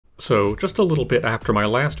So, just a little bit after my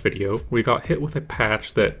last video, we got hit with a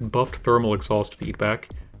patch that buffed thermal exhaust feedback,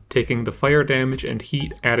 taking the fire damage and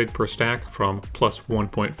heat added per stack from plus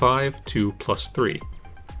 1.5 to plus 3,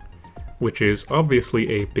 which is obviously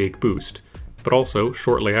a big boost, but also,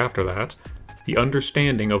 shortly after that, the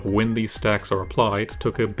understanding of when these stacks are applied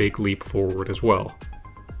took a big leap forward as well.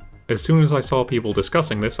 As soon as I saw people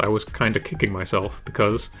discussing this, I was kinda kicking myself,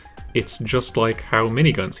 because it's just like how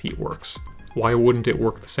minigun's heat works. Why wouldn't it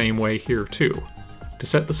work the same way here too? To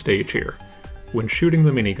set the stage here, when shooting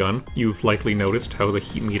the minigun, you've likely noticed how the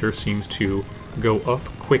heat meter seems to go up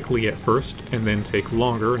quickly at first and then take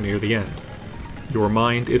longer near the end. Your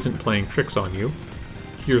mind isn't playing tricks on you.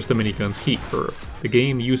 Here's the minigun's heat curve. The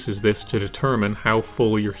game uses this to determine how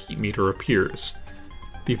full your heat meter appears.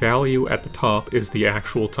 The value at the top is the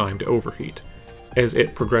actual time to overheat. As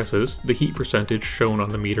it progresses, the heat percentage shown on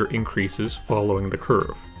the meter increases following the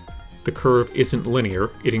curve. The curve isn't linear,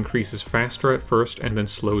 it increases faster at first and then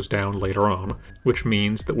slows down later on, which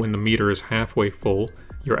means that when the meter is halfway full,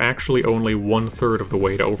 you're actually only 1/3 of the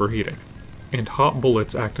way to overheating. And hot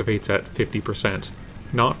bullets activates at 50%,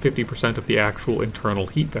 not 50% of the actual internal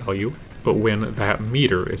heat value, but when that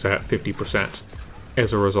meter is at 50%.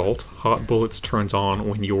 As a result, hot bullets turns on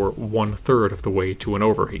when you're 1/3 of the way to an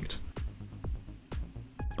overheat.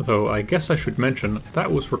 Though I guess I should mention,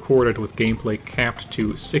 that was recorded with gameplay capped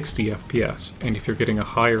to 60 FPS, and if you're getting a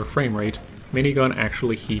higher frame rate, minigun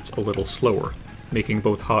actually heats a little slower, making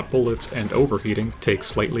both hot bullets and overheating take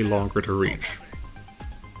slightly longer to reach.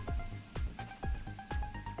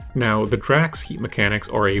 Now, the Drak's heat mechanics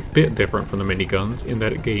are a bit different from the miniguns in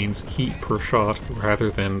that it gains heat per shot rather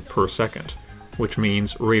than per second, which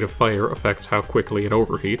means rate of fire affects how quickly it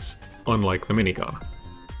overheats, unlike the minigun.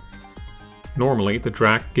 Normally, the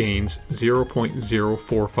Drak gains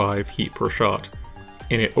 0.045 heat per shot,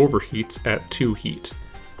 and it overheats at 2 heat.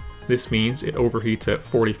 This means it overheats at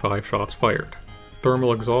 45 shots fired.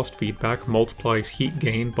 Thermal exhaust feedback multiplies heat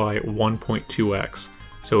gain by 1.2x,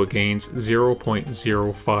 so it gains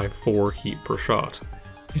 0.054 heat per shot,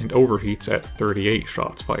 and overheats at 38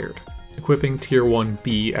 shots fired. Equipping Tier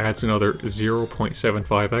 1B adds another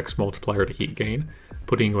 0.75x multiplier to heat gain,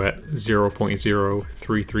 putting you at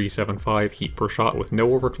 0.03375 heat per shot with no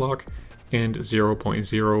overclock, and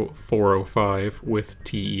 0.0405 with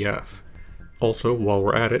TEF. Also, while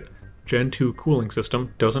we're at it, Gen 2 cooling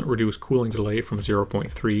system doesn't reduce cooling delay from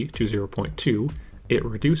 0.3 to 0.2, it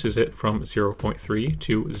reduces it from 0.3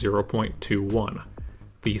 to 0.21.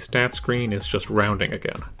 The stat screen is just rounding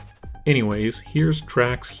again. Anyways, here's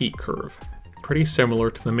Drak's heat curve, pretty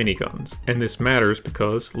similar to the miniguns, and this matters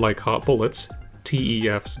because, like hot bullets,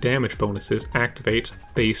 TEF's damage bonuses activate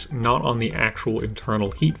based not on the actual internal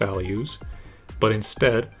heat values, but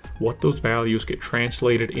instead what those values get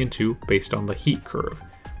translated into based on the heat curve,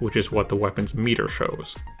 which is what the weapon's meter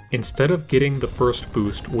shows. Instead of getting the first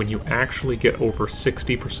boost when you actually get over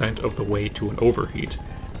 60% of the way to an overheat,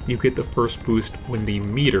 you get the first boost when the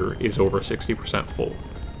meter is over 60% full.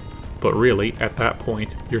 But really, at that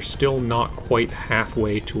point, you're still not quite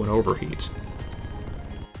halfway to an overheat.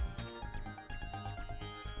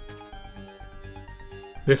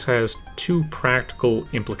 This has two practical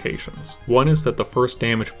implications. One is that the first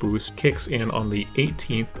damage boost kicks in on the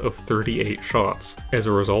 18th of 38 shots. As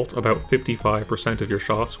a result, about 55% of your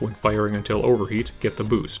shots when firing until overheat get the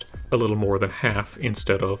boost, a little more than half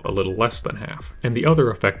instead of a little less than half. And the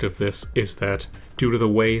other effect of this is that, due to the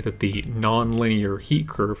way that the non-linear heat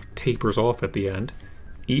curve tapers off at the end,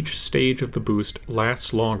 each stage of the boost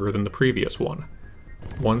lasts longer than the previous one.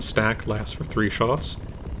 One stack lasts for 3 shots,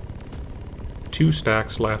 2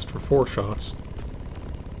 stacks last for 4 shots,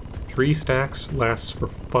 3 stacks lasts for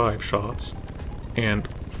 5 shots, and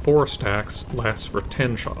 4 stacks lasts for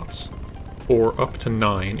 10 shots, or up to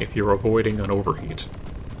 9 if you're avoiding an overheat.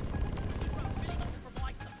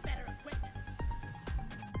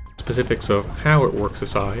 Specifics of how it works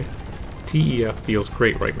aside, TEF feels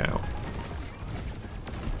great right now.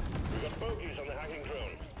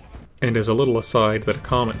 And as a little aside that a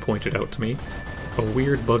comment pointed out to me, a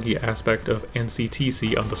weird buggy aspect of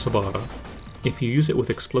NCTC on the Sabata, if you use it with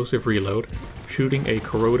explosive reload, shooting a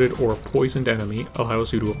corroded or poisoned enemy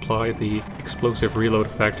allows you to apply the explosive reload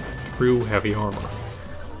effect through heavy armor.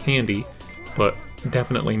 Handy, but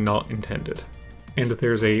definitely not intended. And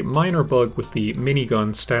there's a minor bug with the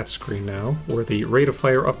minigun stats screen now, where the rate of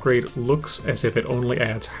fire upgrade looks as if it only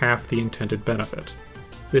adds half the intended benefit.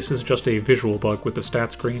 This is just a visual bug with the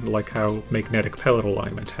stat screen, like how magnetic pellet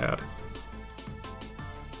alignment had.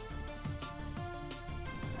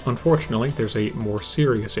 Unfortunately, there's a more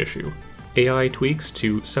serious issue. AI tweaks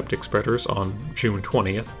to septic spreaders on June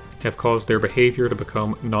 20th have caused their behavior to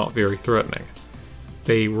become not very threatening.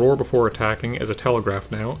 They roar before attacking as a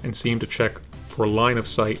telegraph now, and seem to check for line of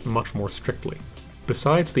sight much more strictly.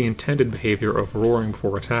 Besides the intended behavior of roaring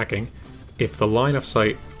before attacking, if the line of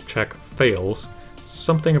sight check fails,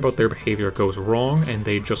 something about their behavior goes wrong and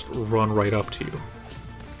they just run right up to you.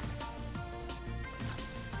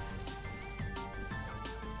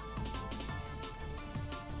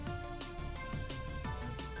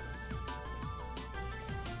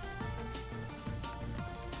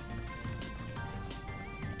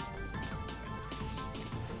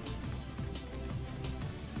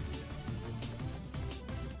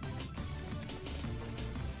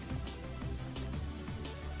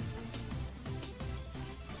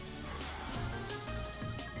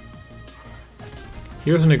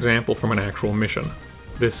 Here's an example from an actual mission.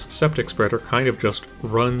 This septic spreader kind of just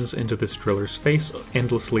runs into this driller's face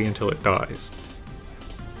endlessly until it dies.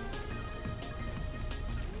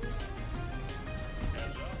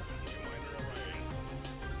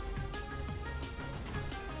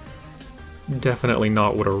 Definitely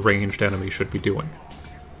not what a ranged enemy should be doing.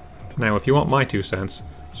 Now, if you want my 2 cents,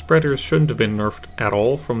 spreaders shouldn't have been nerfed at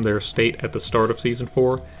all from their state at the start of Season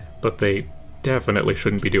 4, but they definitely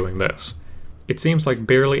shouldn't be doing this. It seems like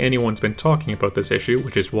barely anyone's been talking about this issue,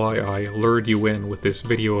 which is why I lured you in with this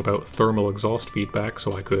video about thermal exhaust feedback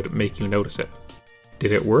so I could make you notice it.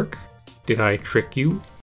 Did it work? Did I trick you?